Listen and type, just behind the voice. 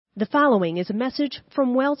The following is a message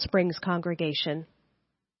from Wellsprings Congregation.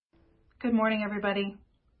 Good morning, everybody.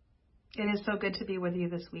 It is so good to be with you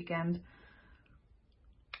this weekend.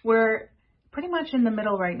 We're pretty much in the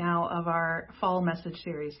middle right now of our fall message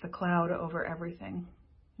series, The Cloud Over Everything,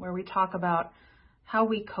 where we talk about how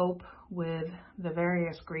we cope with the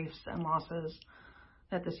various griefs and losses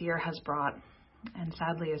that this year has brought and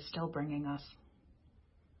sadly is still bringing us.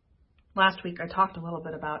 Last week, I talked a little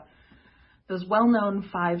bit about those well-known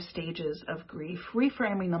 5 stages of grief,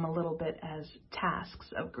 reframing them a little bit as tasks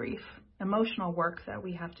of grief, emotional work that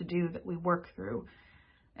we have to do, that we work through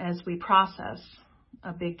as we process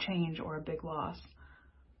a big change or a big loss.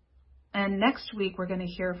 And next week, we're going to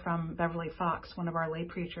hear from Beverly Fox, one of our lay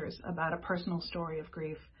preachers, about a personal story of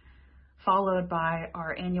grief, followed by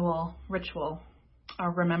our annual ritual,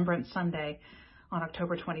 our Remembrance Sunday on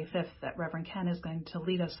October 25th that Reverend Ken is going to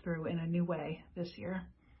lead us through in a new way this year.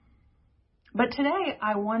 But today,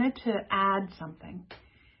 I wanted to add something,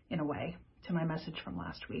 in a way, to my message from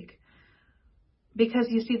last week. Because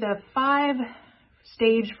you see, the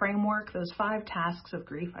 5-stage framework, those 5 tasks of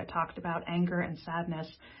grief I talked about, anger and sadness,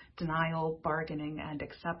 denial, bargaining, and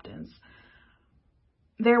acceptance,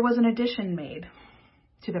 there was an addition made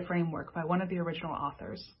to the framework by one of the original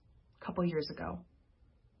authors a couple years ago.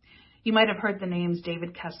 You might have heard the names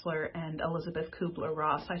David Kessler and Elizabeth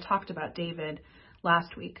Kubler-Ross. I talked about David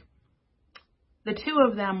last week. The two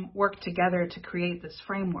of them worked together to create this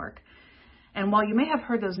framework. And while you may have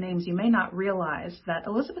heard those names, you may not realize that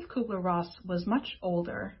Elizabeth Kubler-Ross was much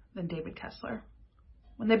older than David Kessler.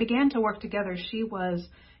 When they began to work together, she was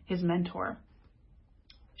his mentor.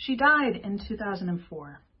 She died in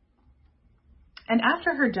 2004. And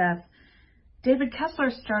after her death, David Kessler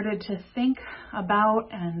started to think about,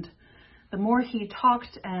 and the more he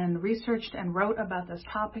talked and researched and wrote about this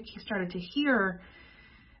topic, he started to hear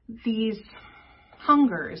these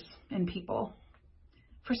hungers in people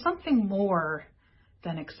for something more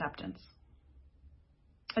than acceptance.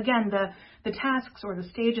 Again, the tasks or the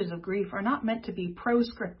stages of grief are not meant to be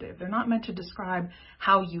proscriptive. They're not meant to describe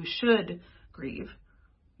how you should grieve.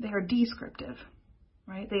 They are descriptive,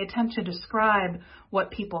 right? They attempt to describe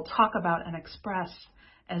what people talk about and express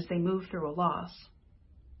as they move through a loss.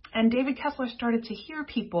 And David Kessler started to hear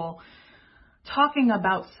people talking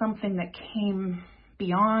about something that came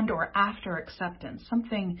beyond or after acceptance,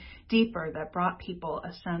 something deeper that brought people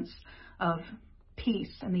a sense of peace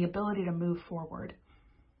and the ability to move forward.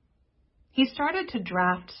 He started to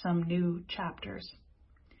draft some new chapters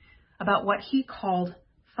about what he called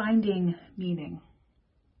finding meaning,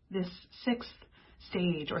 this 6th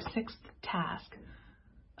stage or 6th task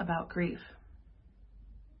about grief.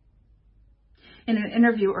 In an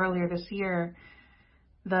interview earlier this year,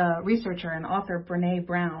 the researcher and author Brene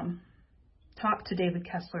Brown talked to David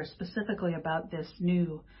Kessler specifically about this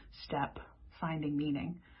new step, finding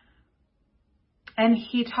meaning. And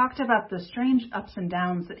he talked about the strange ups and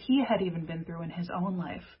downs that he had even been through in his own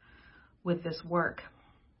life with this work.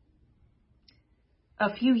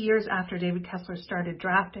 A few years after David Kessler started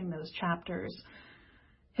drafting those chapters,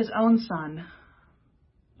 his own son,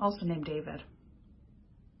 also named David,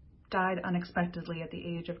 died unexpectedly at the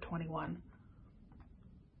age of 21.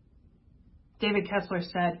 David Kessler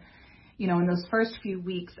said, in those first few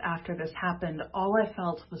weeks after this happened, all I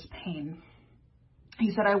felt was pain.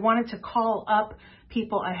 He said, I wanted to call up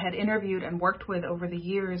people I had interviewed and worked with over the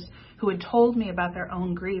years who had told me about their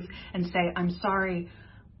own grief and say, I'm sorry,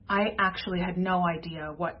 I actually had no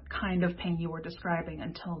idea what kind of pain you were describing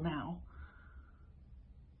until now.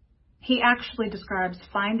 He actually describes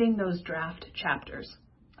finding those draft chapters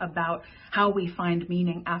about how we find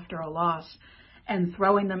meaning after a loss and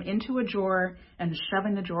throwing them into a drawer and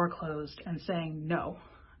shoving the drawer closed and saying, no,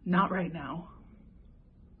 not right now.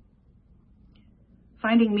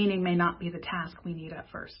 Finding meaning may not be the task we need at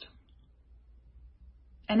first.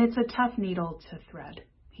 And it's a tough needle to thread,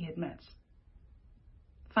 he admits.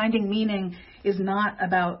 Finding meaning is not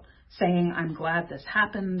about saying, I'm glad this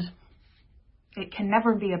happened. It can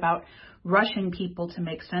never be about rushing people to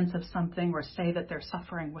make sense of something or say that their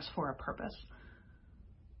suffering was for a purpose.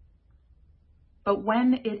 But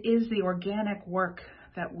when it is the organic work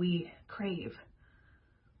that we crave,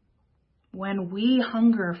 when we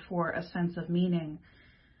hunger for a sense of meaning,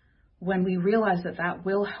 when we realize that that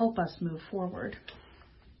will help us move forward,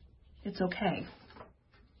 it's okay.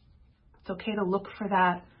 It's okay to look for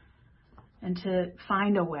that and to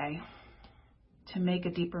find a way to make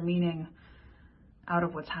a deeper meaning out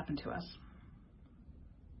of what's happened to us.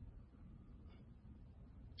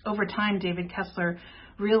 Over time, David Kessler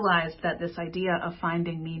realized that this idea of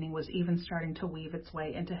finding meaning was even starting to weave its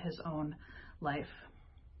way into his own life.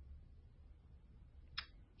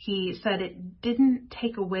 He said it didn't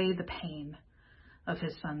take away the pain of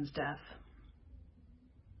his son's death,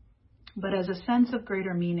 but as a sense of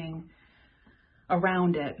greater meaning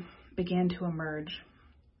around it began to emerge,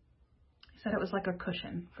 he said it was like a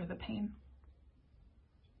cushion for the pain,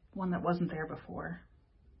 one that wasn't there before.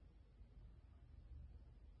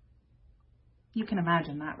 You can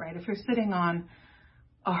imagine that, right? If you're sitting on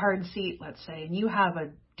a hard seat, let's say, and you have a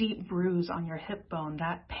deep bruise on your hip bone,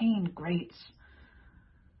 that pain grates.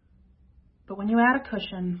 But when you add a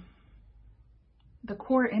cushion, the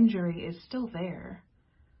core injury is still there,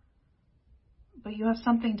 but you have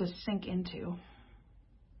something to sink into.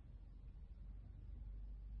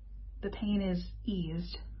 The pain is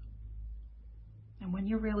eased. And when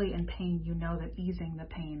you're really in pain, you know that easing the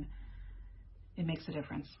pain, it makes a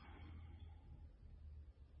difference.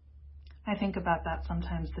 I think about that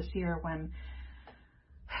sometimes this year when,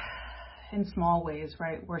 in small ways,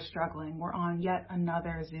 right, we're struggling. We're on yet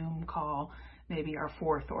another Zoom call, maybe our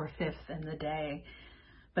fourth or fifth in the day.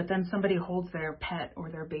 But then somebody holds their pet or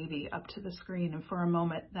their baby up to the screen, and for a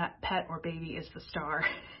moment, that pet or baby is the star.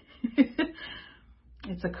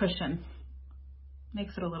 It's a cushion.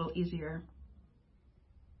 Makes it a little easier.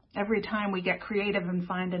 Every time we get creative and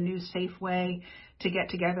find a new safe way to get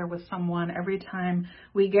together with someone, every time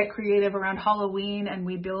we get creative around Halloween and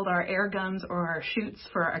we build our air guns or our chutes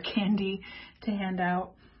for a candy to hand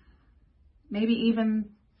out, maybe even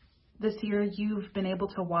this year you've been able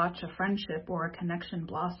to watch a friendship or a connection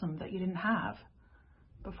blossom that you didn't have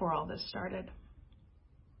before all this started.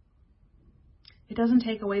 It doesn't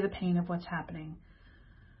take away the pain of what's happening,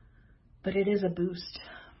 but it is a boost.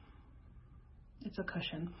 It's a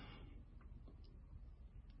cushion.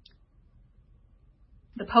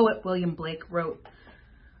 The poet William Blake wrote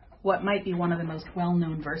what might be one of the most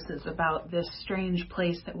well-known verses about this strange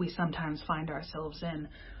place that we sometimes find ourselves in,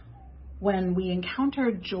 when we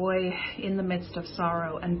encounter joy in the midst of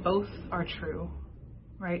sorrow, and both are true,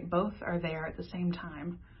 right? Both are there at the same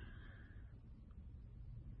time.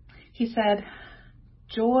 He said,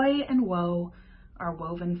 "Joy and woe are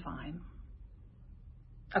woven fine,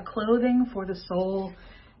 a clothing for the soul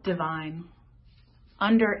divine.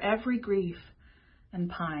 Under every grief and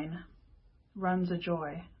pine runs a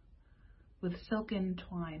joy with silken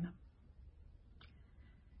twine.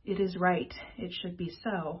 It is right, it should be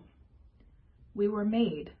so. We were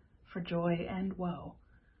made for joy and woe.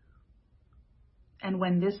 And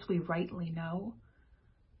when this we rightly know,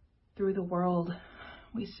 through the world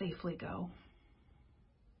we safely go."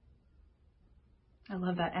 I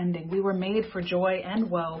love that ending. We were made for joy and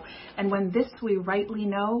woe, and when this we rightly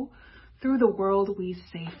know, through the world we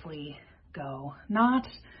safely go. Not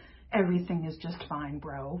everything is just fine,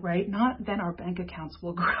 bro, right? Not then our bank accounts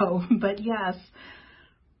will grow, but yes,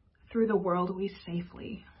 through the world we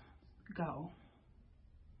safely go.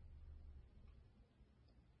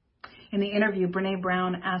 In the interview, Brene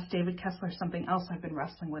Brown asked David Kessler something else I've been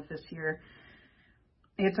wrestling with this year.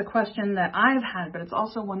 It's a question that I've had, but it's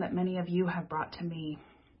also one that many of you have brought to me.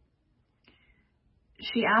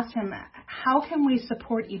 She asked him, how can we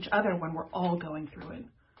support each other when we're all going through it?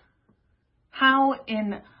 How,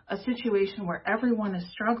 in a situation where everyone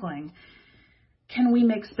is struggling, can we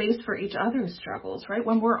make space for each other's struggles, right?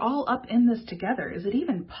 When we're all up in this together, is it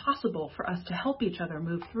even possible for us to help each other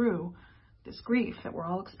move through this grief that we're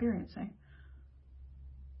all experiencing?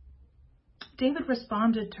 David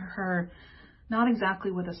responded to her not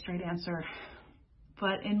exactly with a straight answer,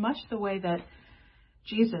 but in much the way that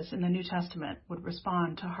Jesus in the New Testament would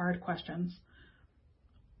respond to hard questions.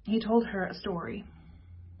 He told her a story.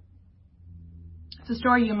 It's a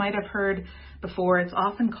story you might have heard before. It's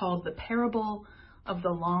often called the parable of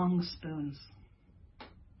the long spoons,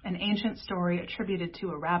 an ancient story attributed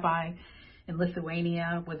to a rabbi in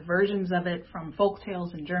Lithuania, with versions of it from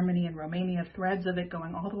folktales in Germany and Romania, threads of it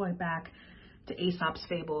going all the way back to Aesop's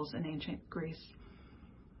fables in ancient Greece.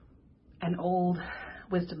 An old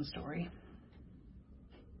wisdom story.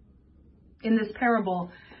 In this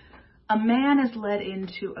parable, a man is led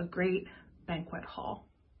into a great banquet hall.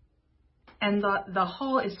 And the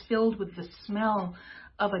hall is filled with the smell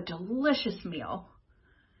of a delicious meal.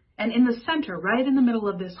 And in the center, right in the middle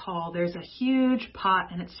of this hall, there's a huge pot,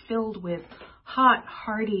 and it's filled with hot,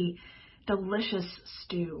 hearty, delicious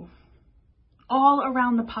stew. All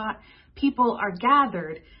around the pot, people are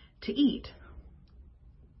gathered to eat.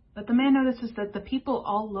 But the man notices that the people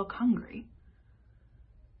all look hungry.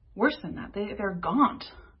 Worse than that, they're gaunt.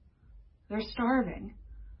 They're starving.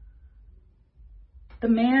 The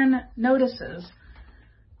man notices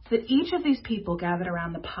that each of these people gathered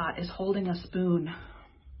around the pot is holding a spoon.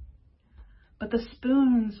 But the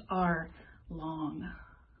spoons are long,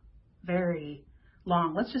 very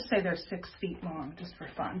long. Let's just say they're 6 feet long, just for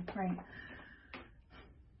fun, right?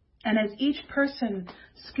 And as each person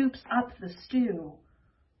scoops up the stew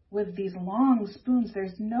with these long spoons,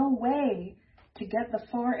 there's no way to get the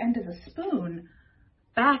far end of the spoon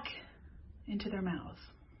back into their mouth.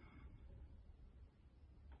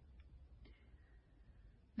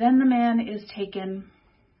 Then the man is taken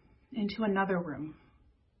into another room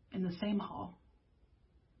in the same hall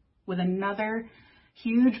with another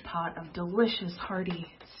huge pot of delicious, hearty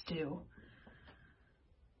stew.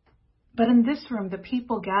 But in this room, the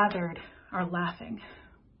people gathered are laughing.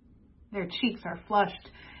 Their cheeks are flushed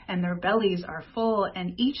and their bellies are full,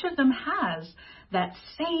 and each of them has that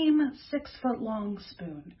same 6-foot-long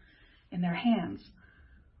spoon in their hands.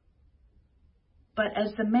 But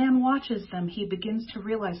as the man watches them, he begins to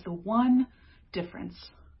realize the one difference,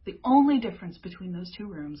 the only difference between those two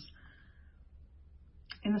rooms.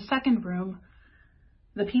 In the second room,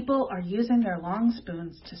 the people are using their long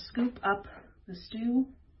spoons to scoop up the stew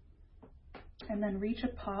and then reach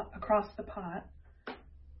across the pot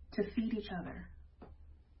to feed each other.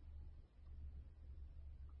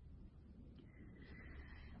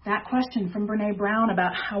 That question from Brene Brown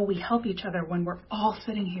about how we help each other when we're all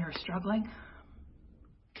sitting here struggling.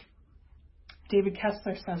 David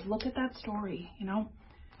Kessler says, look at that story,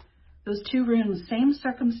 those two rooms, same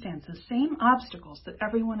circumstances, same obstacles that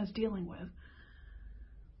everyone is dealing with.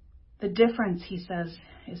 The difference, he says,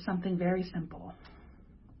 is something very simple.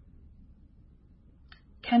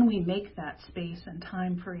 Can we make that space and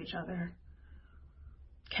time for each other?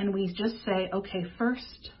 Can we just say, okay,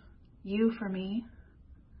 first you for me,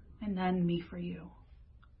 and then me for you?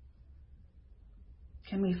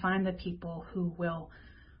 Can we find the people who will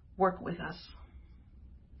work with us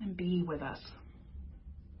and be with us?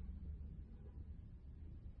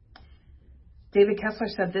 David Kessler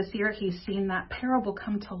said this year he's seen that parable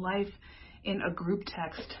come to life in a group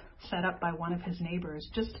text set up by one of his neighbors.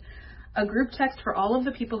 Just a group text for all of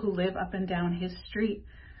the people who live up and down his street,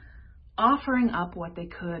 offering up what they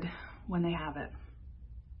could when they have it.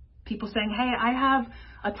 People saying, hey, I have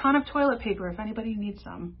a ton of toilet paper if anybody needs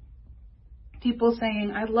some. People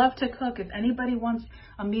saying, I'd love to cook. If anybody wants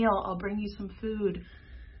a meal, I'll bring you some food.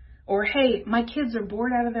 Or, hey, my kids are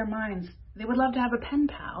bored out of their minds. They would love to have a pen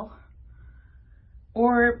pal.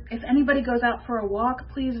 Or if anybody goes out for a walk,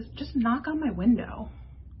 please just knock on my window.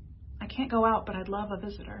 I can't go out, but I'd love a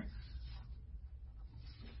visitor.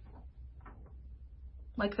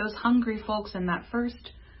 Like those hungry folks in that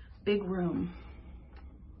first big room.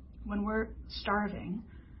 When we're starving,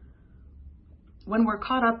 when we're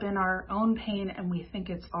caught up in our own pain and we think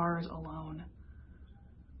it's ours alone,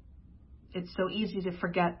 it's so easy to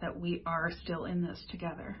forget that we are still in this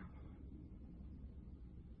together.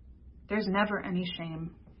 There's never any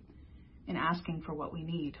shame in asking for what we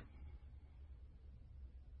need.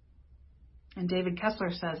 And David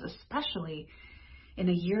Kessler says, especially in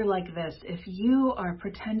a year like this, if you are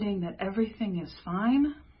pretending that everything is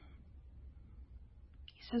fine,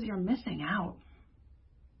 he says you're missing out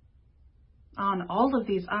on all of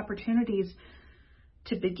these opportunities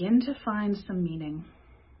to begin to find some meaning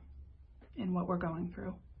in what we're going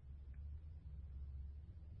through.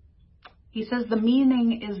 He says the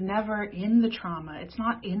meaning is never in the trauma. It's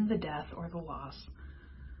not in the death or the loss.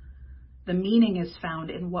 The meaning is found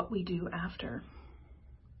in what we do after.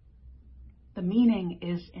 The meaning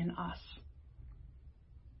is in us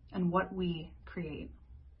and what we create.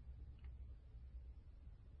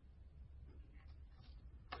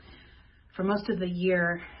 For most of the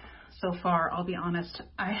year so far, I'll be honest,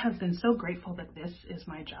 I have been so grateful that this is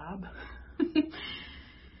my job.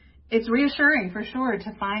 It's reassuring for sure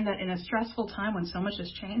to find that in a stressful time when so much has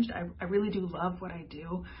changed, I really do love what I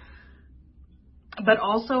do. But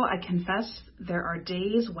also, I confess, there are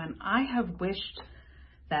days when I have wished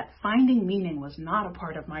that finding meaning was not a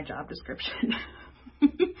part of my job description.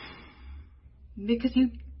 Because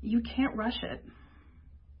you can't rush it.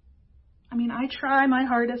 I mean, I try my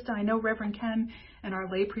hardest. I know Reverend Ken and our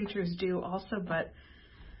lay preachers do also, but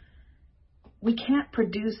we can't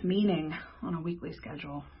produce meaning on a weekly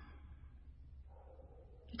schedule.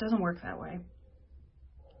 It doesn't work that way.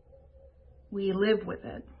 We live with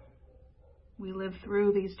it. We live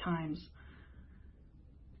through these times.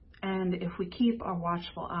 And if we keep a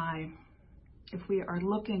watchful eye, if we are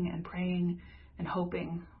looking and praying and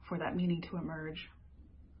hoping for that meaning to emerge,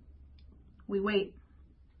 we wait.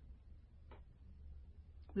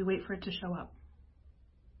 We wait for it to show up.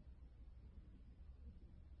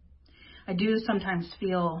 I do sometimes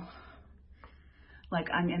feel like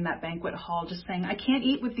I'm in that banquet hall just saying, I can't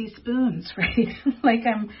eat with these spoons, right? like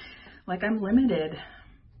I'm limited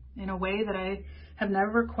in a way that I have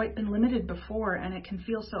never quite been limited before, and it can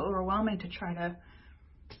feel so overwhelming to try to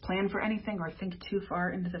plan for anything or think too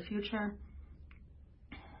far into the future.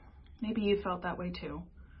 Maybe you felt that way too.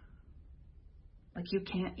 Like you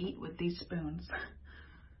can't eat with these spoons.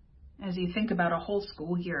 As you think about a whole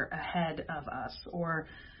school year ahead of us, or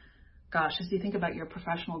gosh, as you think about your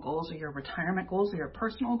professional goals or your retirement goals or your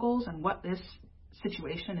personal goals and what this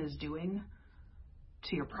situation is doing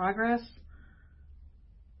to your progress,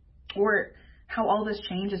 or how all this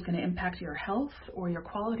change is going to impact your health or your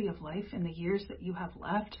quality of life in the years that you have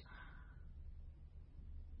left.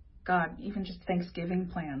 God, even just Thanksgiving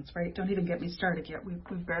plans, right? Don't even get me started yet.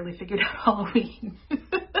 We've barely figured out Halloween.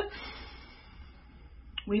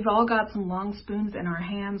 We've all got some long spoons in our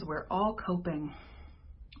hands. We're all coping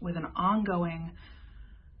with an ongoing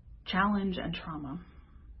challenge and trauma.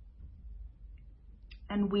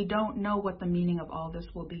 And we don't know what the meaning of all this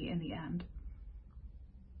will be in the end.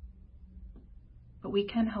 But we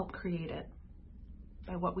can help create it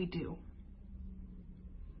by what we do.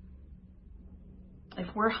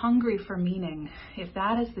 If we're hungry for meaning, if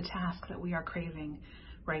that is the task that we are craving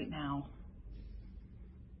right now,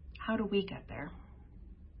 how do we get there?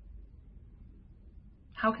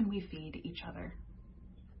 How can we feed each other?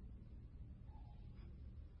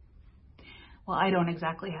 Well, I don't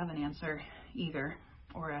exactly have an answer either,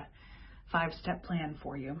 or a 5-step plan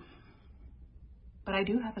for you. But I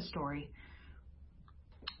do have a story.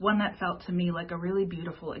 One that felt to me like a really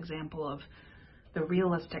beautiful example of the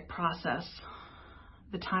realistic process,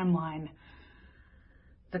 the timeline,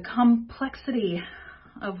 the complexity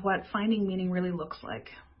of what finding meaning really looks like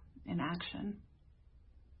in action.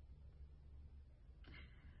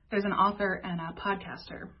 There's an author and a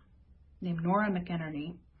podcaster named Nora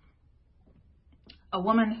McInerney, a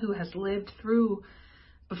woman who has lived through,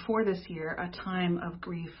 before this year, a time of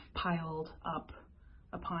grief piled up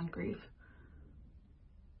upon grief.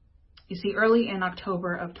 You see, early in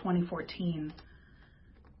October of 2014,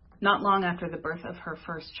 not long after the birth of her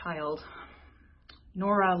first child,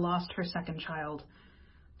 Nora lost her second child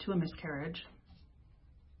to a miscarriage.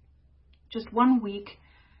 Just 1 week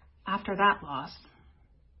after that loss,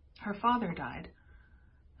 her father died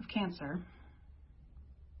of cancer.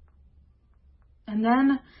 And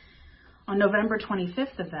then on November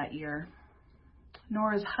 25th of that year,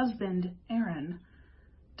 Nora's husband, Aaron,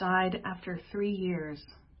 died after 3 years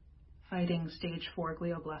fighting stage 4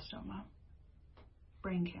 glioblastoma,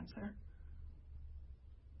 brain cancer.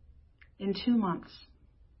 In 2 months,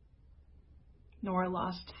 Nora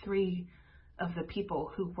lost 3 of the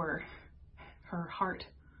people who were her heart.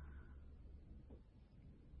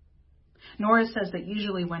 Nora says that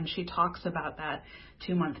usually when she talks about that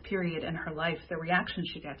 2-month period in her life, the reaction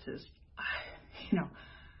she gets is,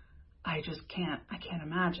 I can't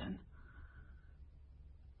imagine.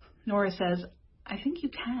 Nora says, I think you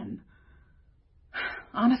can.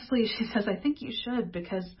 Honestly, she says, I think you should,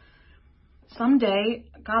 because someday,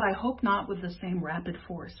 God, I hope not with the same rapid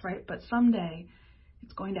force, right? But someday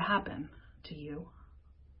it's going to happen to you.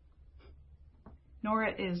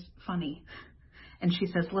 Nora is funny. And she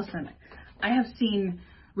says, listen, I have seen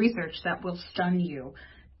research that will stun you.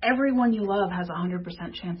 Everyone you love has a 100%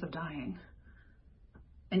 chance of dying.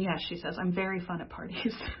 And yes, she says, I'm very fun at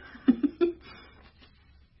parties.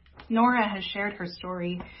 Nora has shared her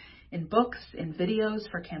story in books, in videos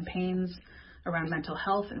for campaigns around mental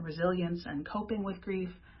health and resilience and coping with grief,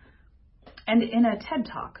 and in a TED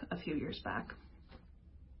Talk a few years back.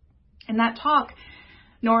 In that talk,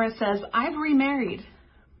 Nora says, I've remarried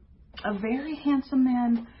a very handsome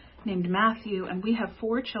man named Matthew, and we have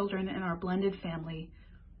 4 children in our blended family.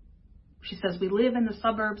 She says, we live in the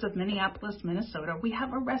suburbs of Minneapolis, Minnesota. We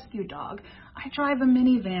have a rescue dog. I drive a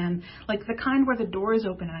minivan, like the kind where the doors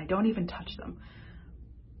open and I don't even touch them.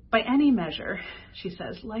 By any measure, she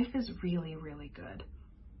says, life is really, really good.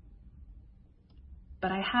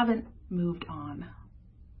 But I haven't moved on.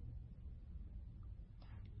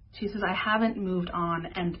 She says, I haven't moved on.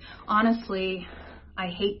 And honestly, I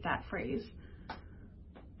hate that phrase.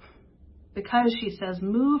 Because, she says,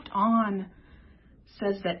 moved on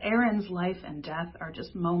says that Aaron's life and death are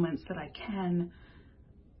just moments that I can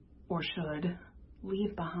or should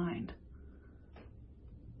leave behind.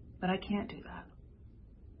 But I can't do that.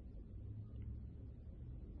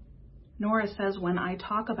 Nora says, when I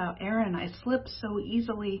talk about Aaron, I slip so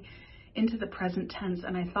easily into the present tense,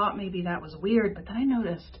 and I thought maybe that was weird, but then I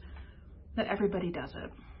noticed that everybody does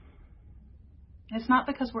it. It's not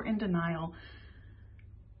because we're in denial.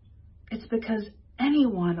 It's because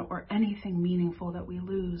anyone or anything meaningful that we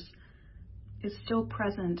lose is still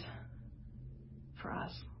present for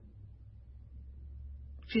us.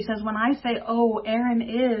 She says, when I say, oh, Aaron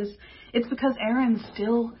is, it's because Aaron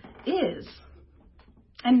still is.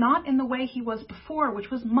 And not in the way he was before, which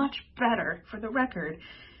was much better, for the record.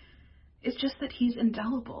 It's just that he's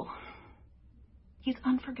indelible. He's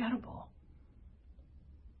unforgettable.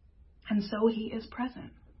 And so he is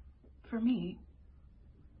present for me.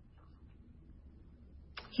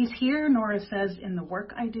 He's here, Nora says, in the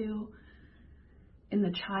work I do, in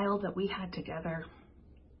the child that we had together,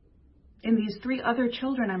 in these 3 other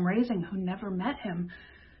children I'm raising who never met him,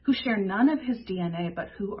 who share none of his DNA, but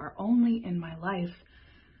who are only in my life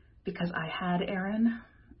because I had Aaron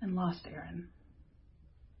and lost Aaron.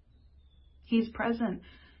 He's present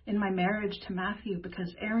in my marriage to Matthew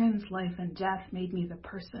because Aaron's life and death made me the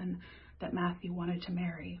person that Matthew wanted to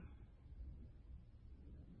marry.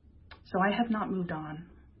 So I have not moved on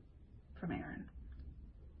from Aaron.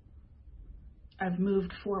 I've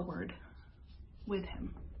moved forward with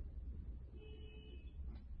him.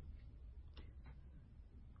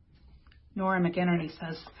 Nora McInerney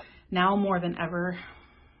says, now more than ever,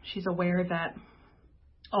 she's aware that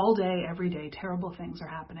all day, every day, terrible things are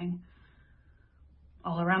happening.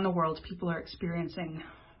 All around the world, people are experiencing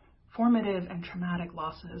formative and traumatic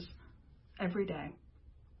losses every day.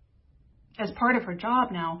 As part of her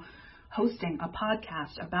job now, hosting a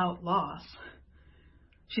podcast about loss,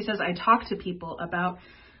 she says, I talk to people about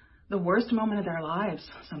the worst moment of their lives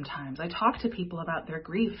sometimes. I talk to people about their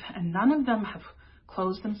grief, and none of them have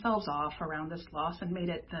closed themselves off around this loss and made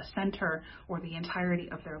it the center or the entirety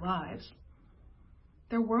of their lives.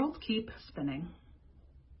 Their worlds keep spinning.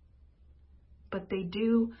 But they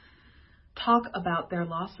do talk about their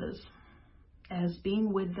losses as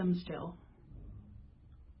being with them still.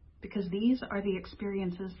 Because these are the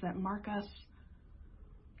experiences that mark us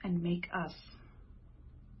and make us,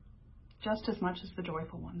 just as much as the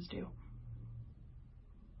joyful ones do.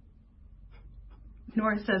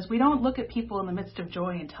 Nora says, we don't look at people in the midst of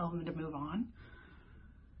joy and tell them to move on.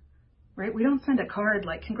 Right? We don't send a card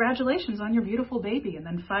like, congratulations on your beautiful baby, and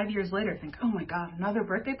then 5 years later think, oh my God, another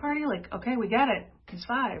birthday party? Like, okay, we get it. It's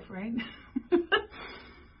 5, right?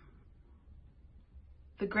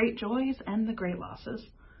 The great joys and the great losses.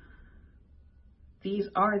 These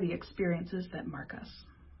are the experiences that mark us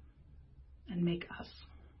and make us.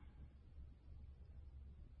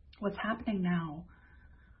 What's happening now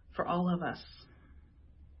for all of us,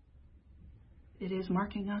 it is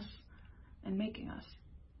marking us and making us.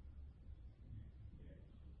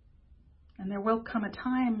 And there will come a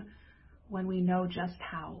time when we know just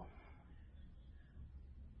how.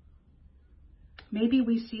 Maybe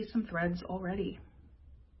we see some threads already.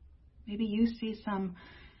 Maybe you see some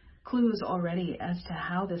clues already as to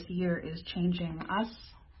how this year is changing us,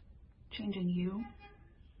 changing you.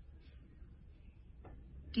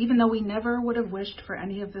 Even though we never would have wished for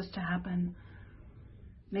any of this to happen,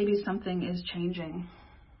 maybe something is changing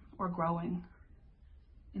or growing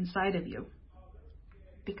inside of you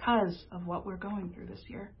because of what we're going through this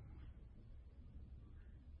year.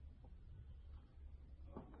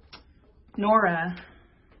 Nora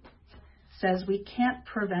says we can't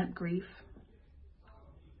prevent grief,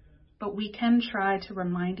 but we can try to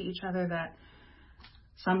remind each other that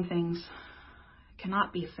some things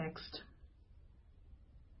cannot be fixed,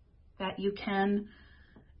 that you can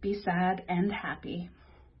be sad and happy,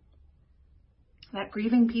 that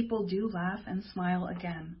grieving people do laugh and smile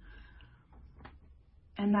again,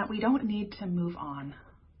 and that we don't need to move on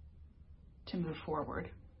to move forward.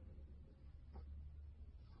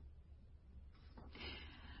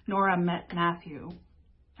 Nora met Matthew,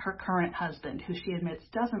 her current husband, who she admits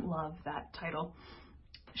doesn't love that title.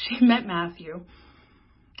 She met Matthew,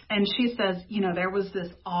 and she says, there was this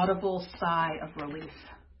audible sigh of relief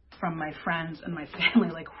from my friends and my family,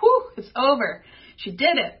 like, whew, it's over. She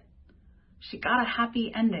did it. She got a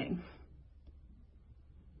happy ending.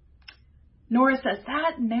 Nora says,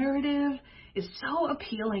 that narrative is so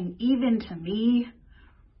appealing even to me,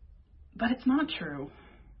 but it's not true.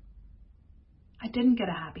 I didn't get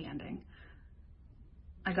a happy ending.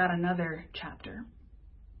 I got another chapter.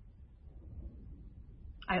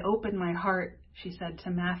 I opened my heart, she said, to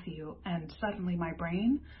Matthew, and suddenly my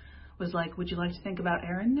brain was like, would you like to think about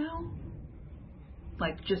Aaron now?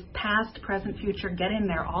 Like just past, present, future, get in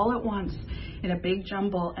there all at once in a big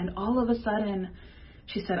jumble. And all of a sudden,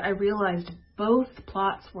 she said, I realized both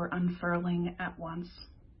plots were unfurling at once.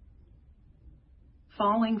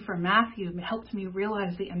 Falling for Matthew helped me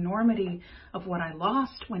realize the enormity of what I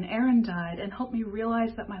lost when Aaron died, and helped me realize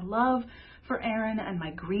that my love for Aaron and my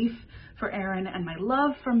grief for Aaron and my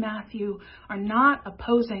love for Matthew are not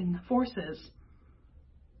opposing forces.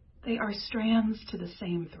 They are strands to the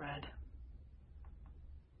same thread.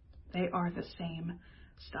 They are the same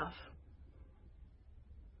stuff.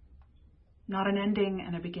 Not an ending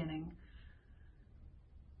and a beginning.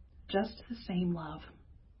 Just the same love.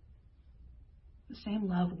 The same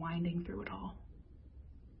love winding through it all.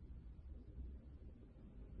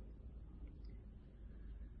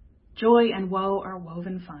 Joy and woe are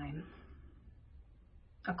woven fine,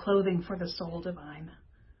 a clothing for the soul divine.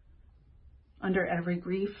 Under every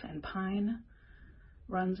grief and pine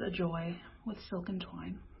runs a joy with silken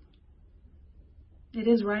twine. It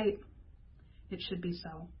is right, it should be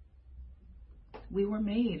so. We were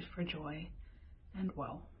made for joy and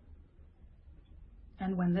woe.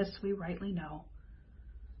 And when this we rightly know,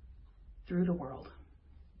 through the world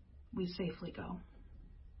we safely go.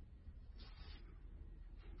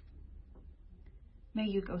 May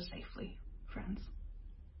you go safely, friends.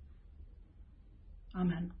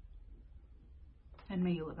 Amen. And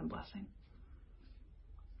may you live in blessing.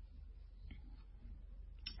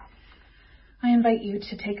 I invite you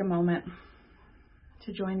to take a moment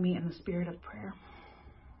to join me in the spirit of prayer.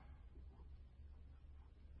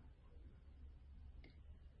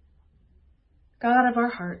 God of our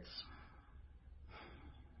hearts,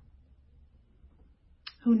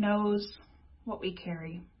 who knows what we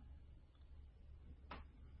carry,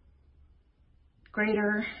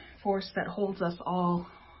 greater force that holds us all,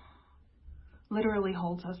 literally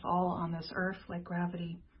holds us all on this earth like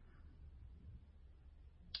gravity,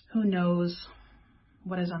 who knows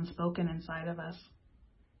what is unspoken inside of us,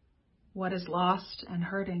 what is lost and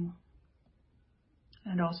hurting,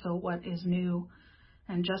 and also what is new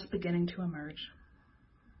and just beginning to emerge.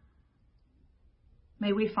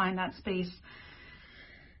 May we find that space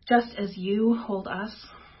just as you hold us,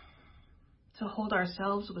 to hold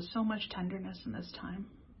ourselves with so much tenderness in this time,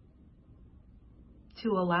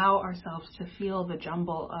 to allow ourselves to feel the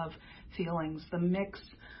jumble of feelings, the mix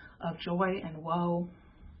of joy and woe,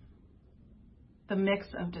 the mix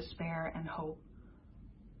of despair and hope,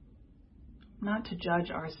 not to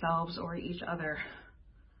judge ourselves or each other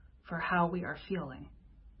for how we are feeling,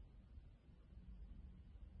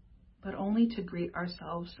 but only to greet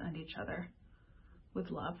ourselves and each other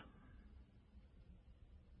with love.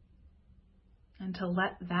 And to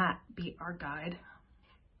let that be our guide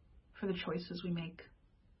for the choices we make,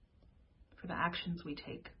 for the actions we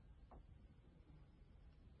take,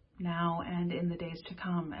 now and in the days to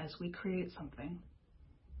come as we create something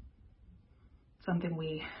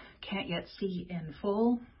we can't yet see in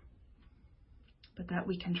full, but that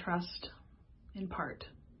we can trust in part.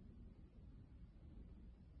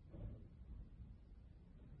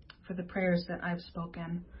 For the prayers that I've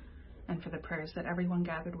spoken and for the prayers that everyone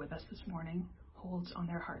gathered with us this morning holds on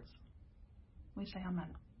their hearts, we say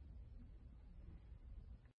amen.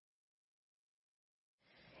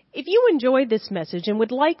 If you enjoyed this message and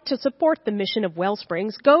would like to support the mission of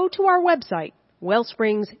Wellsprings, go to our website,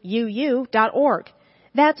 wellspringsuu.org.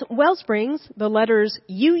 That's Wellsprings, the letters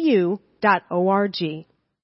uu.org.